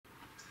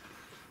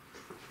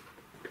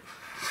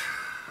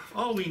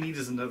All we need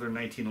is another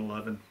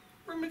 1911.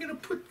 Where am I going to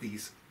put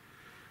these?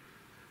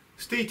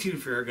 Stay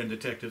tuned for Airgun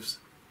Detectives.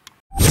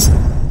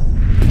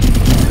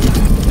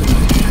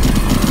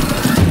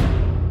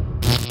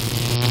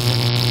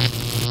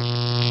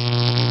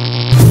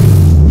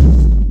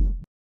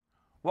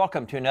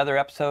 Welcome to another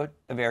episode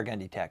of Airgun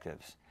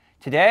Detectives.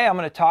 Today I'm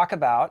going to talk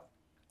about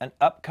an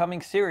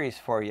upcoming series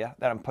for you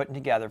that I'm putting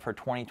together for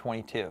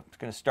 2022. It's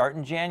going to start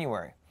in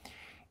January,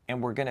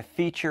 and we're going to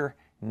feature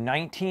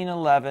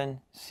 1911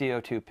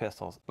 CO2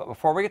 pistols. But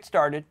before we get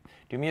started,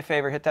 do me a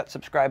favor, hit that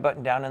subscribe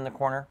button down in the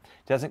corner.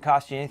 It doesn't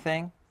cost you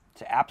anything.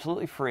 It's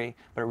absolutely free,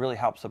 but it really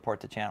helps support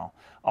the channel.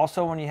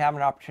 Also, when you have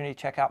an opportunity,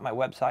 check out my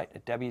website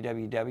at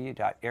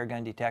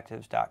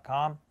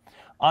www.airgundetectives.com.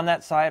 On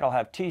that site, I'll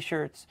have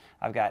t-shirts,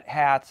 I've got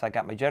hats, I've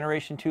got my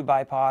Generation 2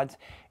 bipods,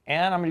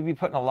 and I'm going to be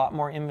putting a lot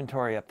more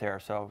inventory up there,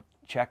 so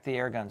check the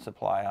airgun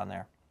supply on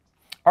there.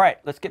 All right,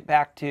 let's get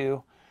back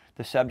to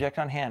the subject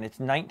on hand. It's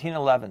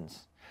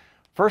 1911s.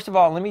 First of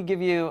all, let me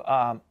give you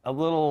a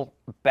little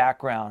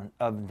background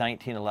of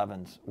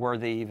 1911s, where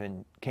they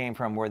even came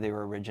from, where they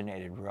were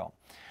originated real.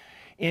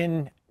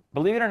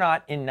 Believe it or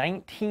not, in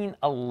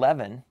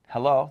 1911,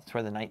 hello, that's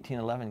where the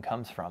 1911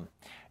 comes from.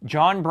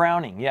 John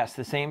Browning, yes,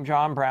 the same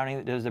John Browning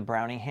that does the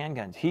Browning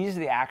handguns. He's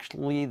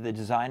actually the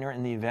designer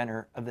and the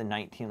inventor of the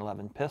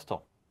 1911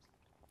 pistol.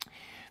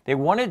 They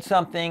wanted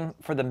something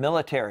for the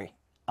military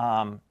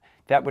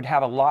that would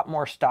have a lot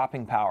more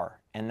stopping power,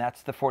 and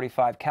that's the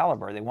 .45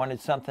 caliber. They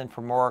wanted something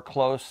for more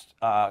close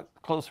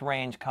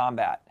range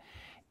combat,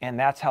 and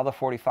that's how the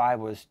 .45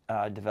 was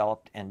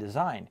developed and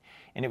designed.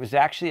 And it was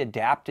actually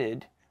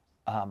adapted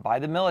by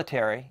the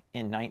military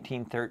in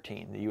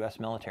 1913, the U.S.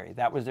 military.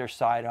 That was their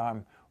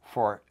sidearm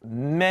for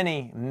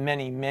many,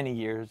 many, many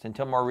years,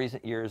 until more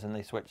recent years, and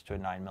they switched to a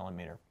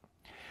 9mm.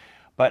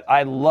 But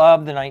I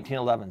love the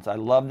 1911s. I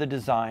love the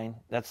design.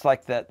 That's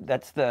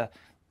the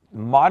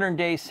modern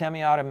day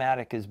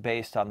semi-automatic is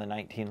based on the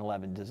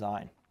 1911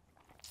 design.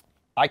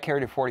 I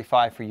carried a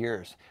 .45 for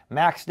years.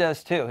 Max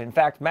does too. In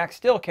fact, Max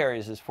still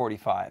carries his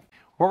 .45.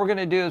 What we're going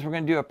to do is we're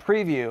going to do a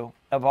preview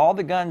of all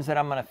the guns that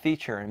I'm going to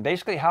feature. And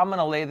basically how I'm going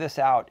to lay this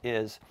out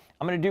is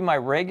I'm going to do my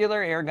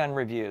regular airgun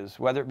reviews,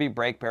 whether it be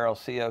break barrels,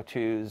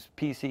 CO2s,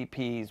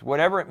 PCPs,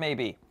 whatever it may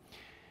be.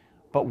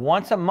 But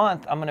once a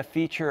month, I'm going to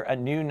feature a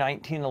new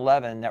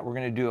 1911 that we're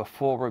going to do a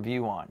full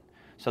review on.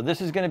 So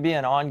this is going to be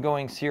an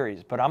ongoing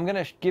series, but I'm going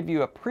to give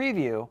you a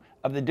preview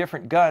of the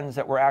different guns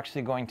that we're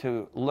actually going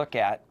to look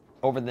at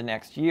over the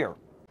next year.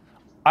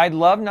 I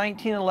love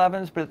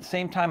 1911s, but at the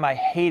same time I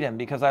hate them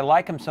because I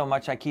like them so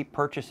much I keep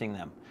purchasing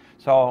them.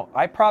 So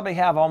I probably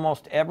have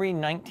almost every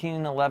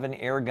 1911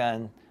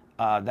 airgun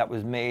that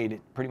was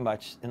made pretty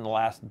much in the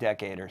last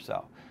decade or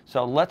so.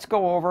 So let's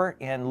go over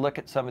and look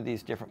at some of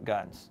these different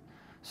guns.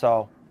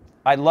 So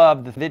I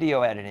love the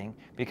video editing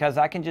because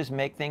I can just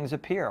make things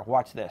appear.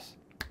 Watch this.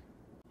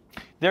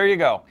 There you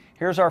go.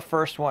 Here's our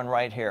first one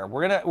right here.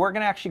 We're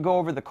gonna actually go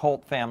over the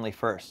Colt family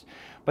first.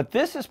 But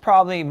this is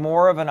probably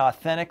more of an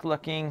authentic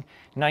looking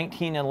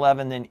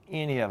 1911 than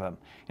any of them.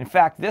 In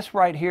fact, this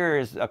right here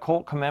is a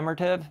Colt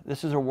commemorative.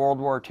 This is a World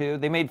War II.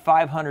 They made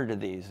 500 of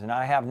these, and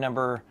I have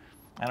number,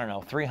 I don't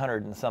know,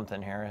 300 and something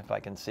here, if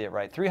I can see it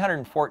right.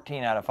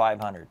 314 out of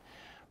 500.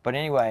 But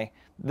anyway,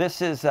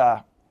 this is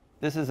a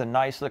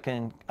nice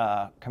looking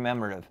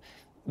commemorative.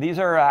 These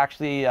are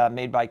actually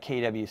made by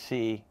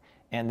KWC.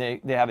 And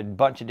they have a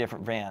bunch of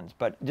different vans.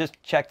 But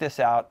just check this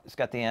out. It's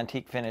got the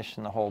antique finish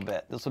and the whole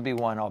bit. This will be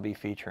one I'll be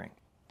featuring.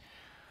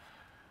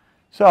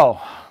 So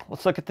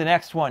let's look at the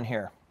next one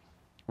here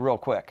real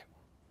quick.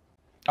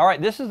 All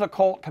right, this is the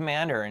Colt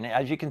Commander. And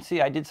as you can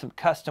see, I did some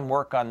custom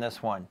work on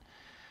this one.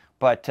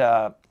 But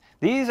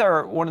these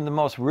are one of the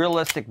most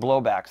realistic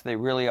blowbacks. They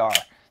really are.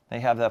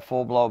 They have that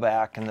full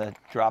blowback and the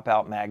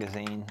dropout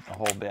magazine, the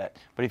whole bit.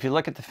 But if you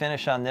look at the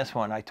finish on this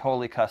one, I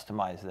totally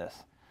customized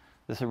this.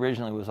 This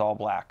originally was all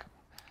black.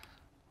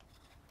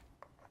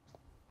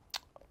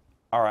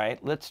 All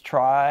right, let's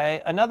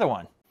try another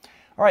one.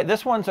 All right,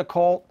 this one's a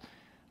Colt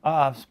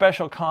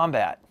Special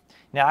Combat.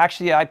 Now,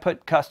 actually, I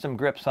put custom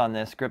grips on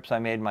this, grips I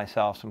made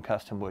myself, some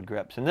custom wood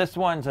grips. And this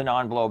one's a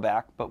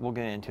non-blowback, but we'll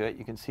get into it.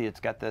 You can see it's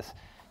got this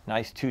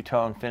nice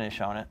two-tone finish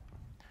on it.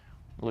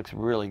 It looks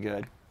really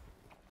good.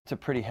 It's a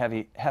pretty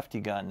hefty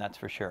gun, that's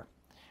for sure.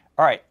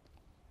 All right,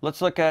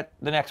 let's look at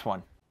the next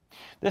one.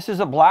 This is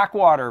a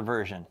Blackwater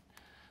version.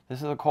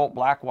 This is a Colt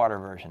Blackwater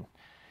version.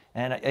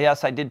 And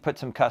yes, I did put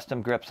some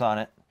custom grips on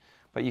it.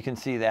 But you can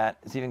see that.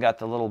 It's even got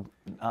the little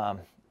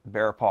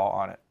bear paw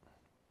on it.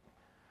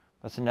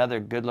 That's another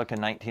good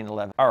looking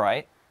 1911. All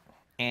right,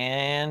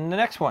 and the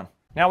next one.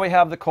 Now we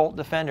have the Colt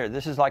Defender.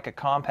 This is like a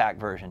compact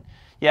version.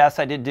 Yes,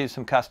 I did do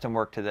some custom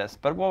work to this,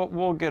 but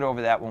we'll get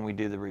over that when we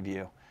do the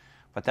review.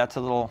 But that's a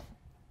little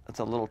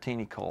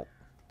teeny Colt.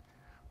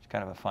 It's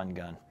kind of a fun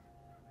gun.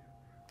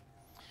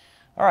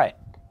 All right,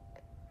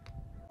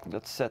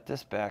 let's set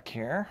this back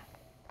here.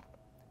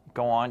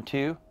 Go on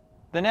to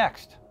the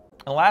next.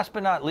 And last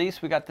but not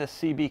least, we got this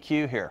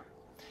CBQ here.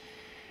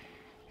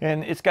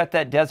 And it's got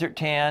that desert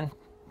tan.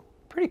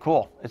 Pretty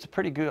cool. It's a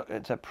pretty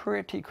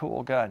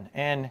cool gun.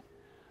 And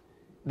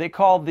they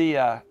call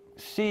the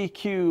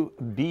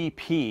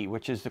CQBP,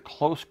 which is the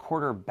Close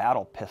Quarter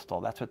Battle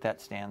Pistol. That's what that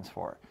stands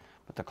for,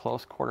 but the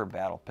Close Quarter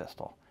Battle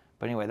Pistol.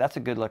 But anyway, that's a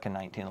good looking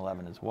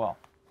 1911 as well.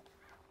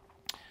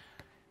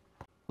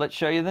 Let's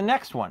show you the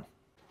next one.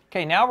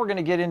 Okay, now we're going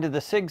to get into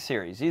the SIG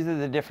series. These are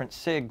the different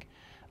SIG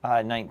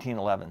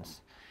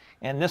 1911s.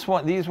 And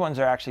these ones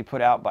are actually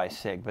put out by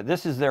SIG, but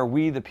this is their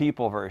We the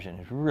People version.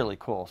 It's really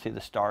cool. See the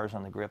stars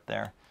on the grip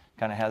there?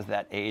 Kind of has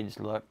that aged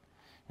look.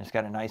 And it's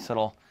got a nice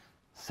little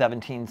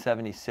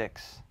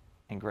 1776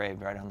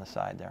 engraved right on the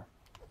side there.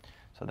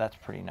 So that's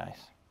pretty nice.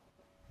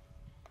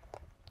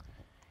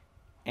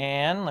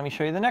 And let me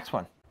show you the next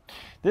one.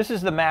 This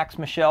is the Max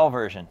Michel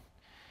version.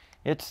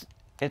 It's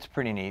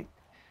pretty neat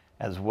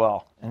as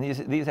well. And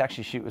these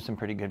actually shoot with some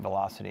pretty good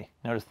velocity.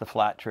 Notice the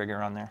flat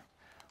trigger on there.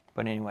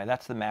 But anyway,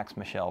 that's the Max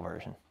Michel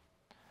version.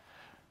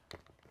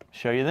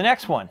 Show you the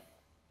next one.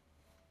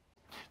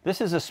 This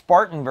is a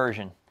Spartan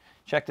version.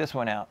 Check this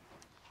one out.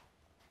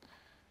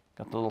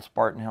 Got the little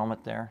Spartan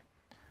helmet there,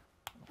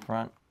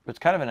 front. It's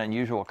kind of an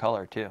unusual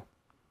color too.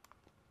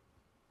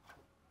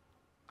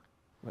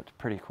 But it's a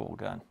pretty cool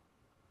gun.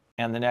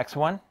 And the next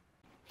one.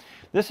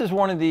 This is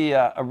one of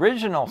the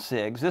original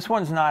SIGs. This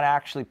one's not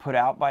actually put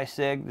out by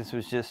SIG. This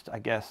was just, I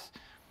guess,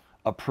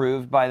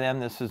 approved by them.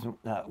 This is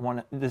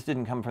this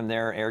didn't come from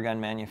their airgun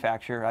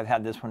manufacturer. I've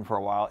had this one for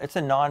a while. It's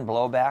a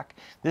non-blowback.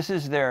 This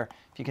is their,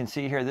 if you can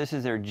see here, this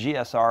is their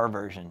GSR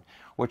version,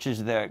 which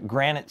is the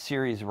Granite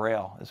Series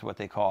rail, is what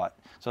they call it.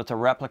 So it's a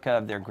replica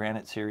of their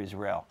Granite Series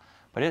rail.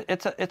 But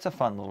it's a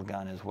fun little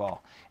gun as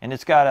well. And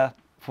it's got a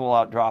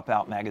full-out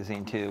dropout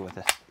magazine too with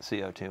a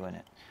CO2 in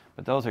it.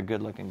 But those are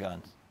good-looking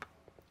guns.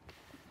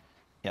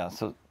 Yeah,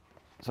 so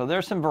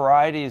there's some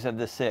varieties of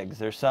the SIGs.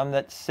 There's some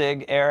that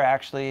SIG Air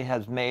actually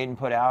has made and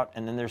put out,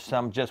 and then there's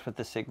some just with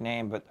the SIG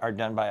name, but are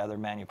done by other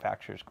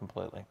manufacturers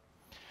completely.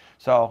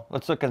 So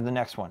let's look at the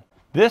next one.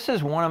 This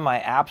is one of my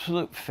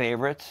absolute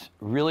favorites,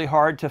 really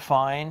hard to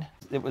find.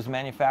 It was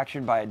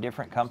manufactured by a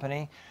different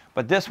company,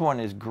 but this one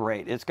is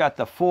great. It's got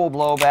the full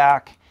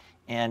blowback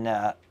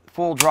and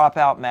full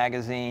dropout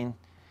magazine,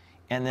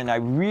 and then I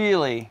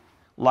really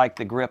like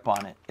the grip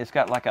on it. It's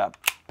got like a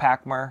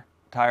Pacmer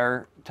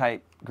tire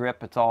type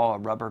grip. It's all a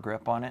rubber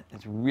grip on it.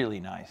 It's really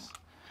nice.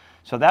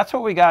 So that's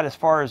what we got as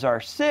far as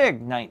our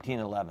SIG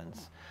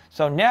 1911s.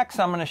 So next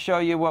I'm going to show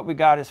you what we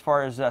got as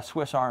far as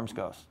Swiss Arms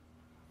goes.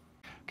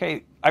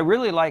 Okay, I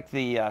really like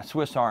the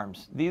Swiss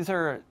Arms. These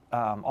are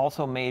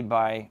also made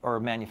by, or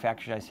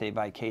manufactured I say,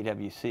 by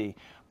KWC,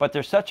 but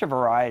there's such a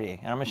variety,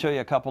 and I'm going to show you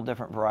a couple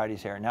different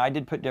varieties here. Now I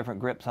did put different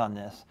grips on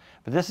this,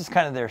 but this is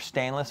kind of their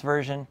stainless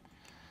version.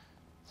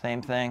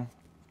 Same thing.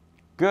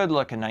 Good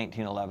looking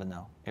 1911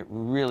 though. It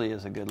really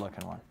is a good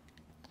looking one.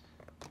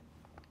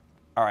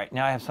 All right,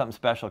 now I have something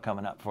special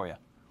coming up for you.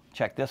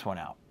 Check this one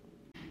out.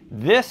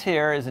 This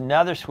here is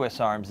another Swiss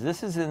Arms.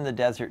 This is in the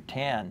Desert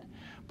Tan.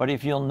 But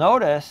if you'll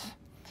notice,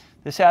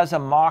 this has a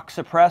mock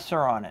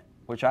suppressor on it,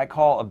 which I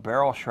call a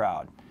barrel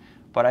shroud.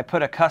 But I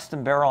put a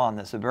custom barrel on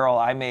this, a barrel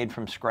I made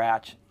from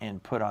scratch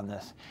and put on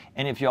this.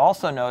 And if you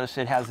also notice,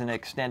 it has an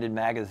extended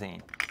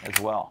magazine as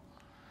well.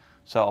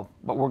 So,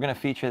 but we're going to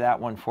feature that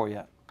one for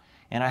you.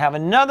 And I have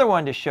another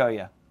one to show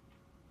you.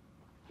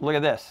 Look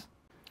at this.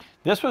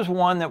 This was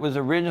one that was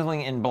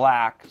originally in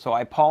black, so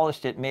I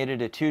polished it, made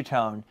it a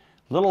two-tone.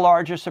 Little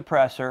larger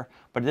suppressor,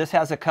 but this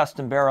has a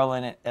custom barrel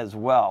in it as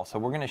well. So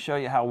we're going to show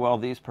you how well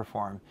these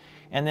perform.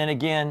 And then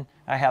again,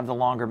 I have the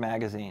longer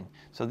magazine.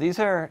 So these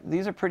are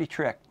pretty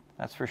tricked,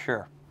 that's for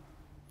sure.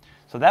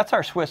 So that's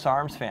our Swiss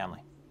Arms family.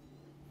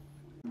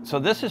 So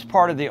this is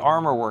part of the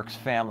Armor Works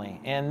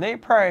family, and they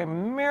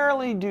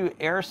primarily do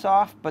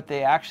airsoft, but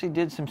they actually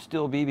did some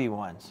steel BB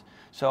ones.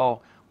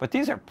 So, but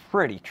these are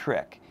pretty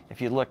trick. If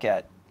you look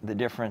at the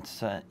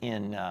difference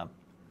in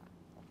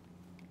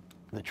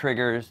the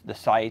triggers, the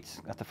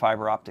sights, got the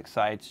fiber optic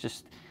sights,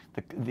 just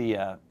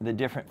the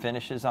different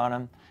finishes on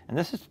them. And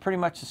this is pretty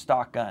much a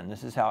stock gun.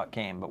 This is how it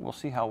came, but we'll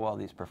see how well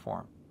these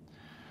perform.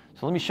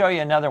 So let me show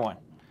you another one.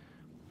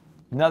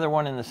 Another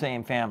one in the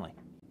same family.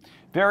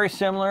 Very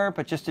similar,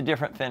 but just a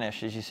different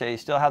finish. As you say, you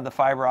still have the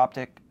fiber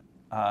optic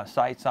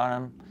sights on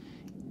them,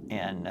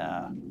 and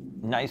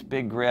nice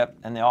big grip,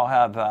 and they all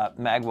have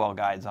magwell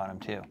guides on them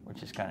too,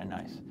 which is kind of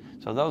nice.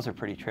 So those are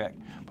pretty trick.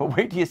 But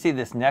wait till you see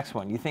this next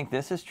one. You think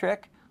this is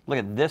trick? Look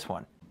at this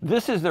one.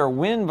 This is their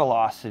wind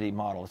velocity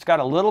model. It's got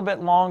a little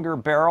bit longer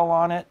barrel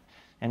on it,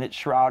 and it's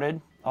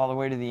shrouded all the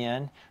way to the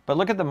end. But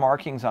look at the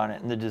markings on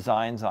it and the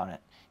designs on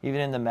it.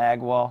 Even in the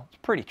magwell, it's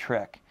pretty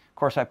trick. Of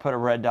course, I put a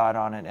red dot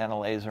on it and a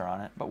laser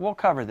on it, but we'll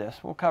cover this.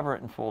 We'll cover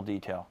it in full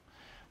detail.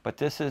 But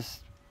this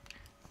is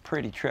a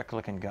pretty trick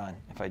looking gun,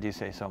 if I do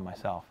say so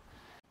myself.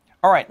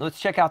 All right, let's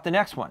check out the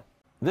next one.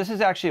 This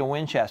is actually a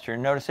Winchester.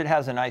 Notice it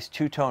has a nice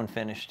two-tone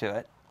finish to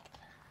it.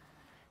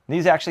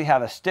 These actually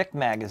have a stick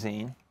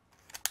magazine.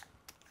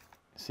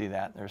 See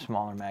that? They're a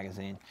smaller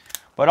magazine.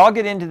 But I'll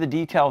get into the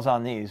details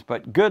on these,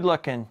 but good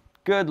looking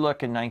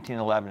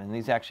 1911, and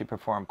these actually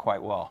perform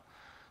quite well.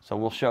 So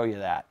we'll show you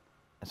that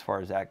as far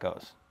as that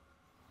goes.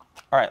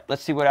 All right,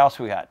 let's see what else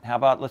we got. How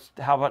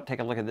about take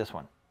a look at this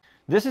one.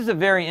 This is a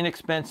very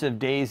inexpensive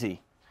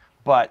Daisy,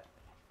 but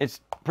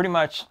it's pretty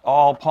much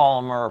all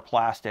polymer or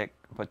plastic,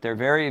 but they're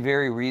very,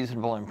 very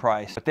reasonable in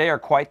price. But they are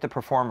quite the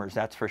performers,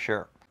 that's for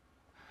sure.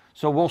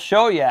 So we'll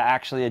show you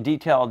actually a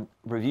detailed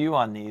review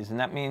on these, and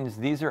that means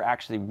these are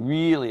actually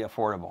really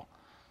affordable.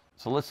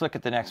 So let's look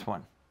at the next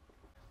one.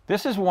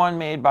 This is one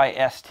made by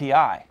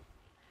STI,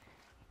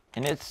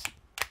 and it's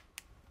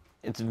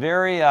a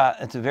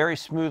very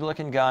smooth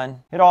looking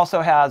gun. It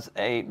also has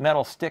a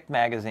metal stick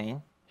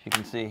magazine, as you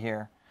can see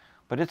here,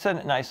 but it's a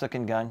nice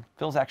looking gun.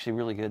 Feels actually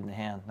really good in the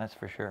hand, that's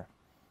for sure.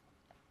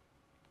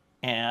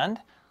 And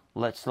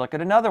let's look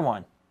at another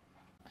one.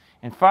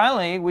 And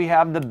finally, we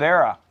have the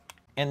Barra.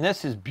 And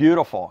this is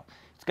beautiful.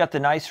 It's got the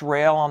nice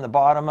rail on the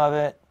bottom of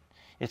it.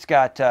 It's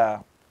got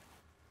the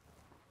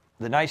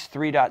nice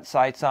 3-dot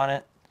sights on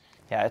it.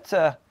 Yeah,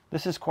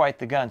 this is quite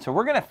the gun. So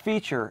we're going to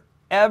feature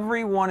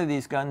every one of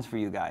these guns for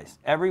you guys,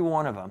 every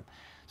one of them.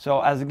 So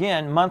as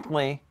again,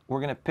 monthly, we're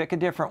going to pick a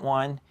different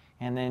one,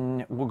 and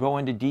then we'll go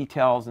into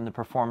details and the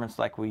performance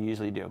like we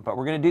usually do. But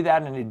we're going to do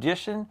that in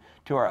addition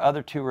to our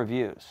other 2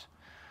 reviews.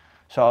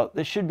 So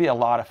this should be a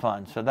lot of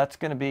fun. So that's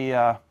going to be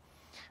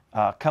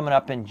coming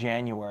up in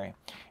January.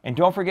 And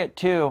don't forget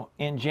too,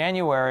 in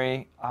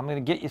January, I'm going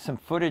to get you some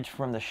footage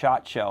from the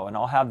SHOT Show, and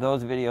I'll have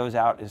those videos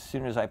out as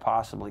soon as I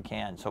possibly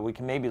can. So we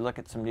can maybe look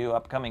at some new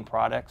upcoming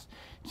products,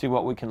 see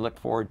what we can look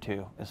forward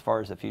to as far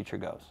as the future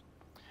goes.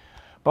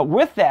 But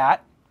with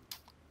that,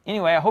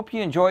 anyway, I hope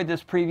you enjoyed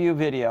this preview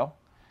video.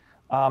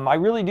 I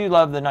really do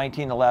love the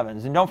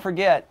 1911s. And don't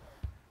forget,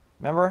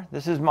 remember,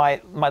 this is my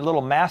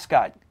little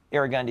mascot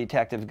Airgun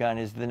Detectives gun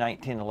is the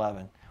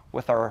 1911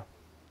 with our,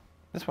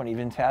 this one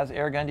even has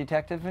Airgun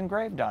Detective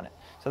engraved on it.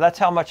 So that's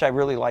how much I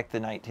really like the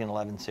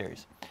 1911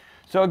 series.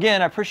 So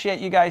again, I appreciate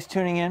you guys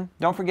tuning in.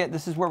 Don't forget,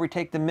 this is where we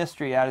take the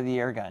mystery out of the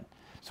airgun.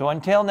 So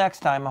until next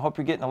time, I hope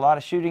you're getting a lot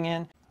of shooting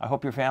in. I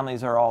hope your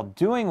families are all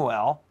doing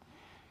well.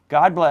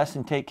 God bless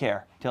and take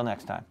care. Till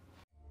next time.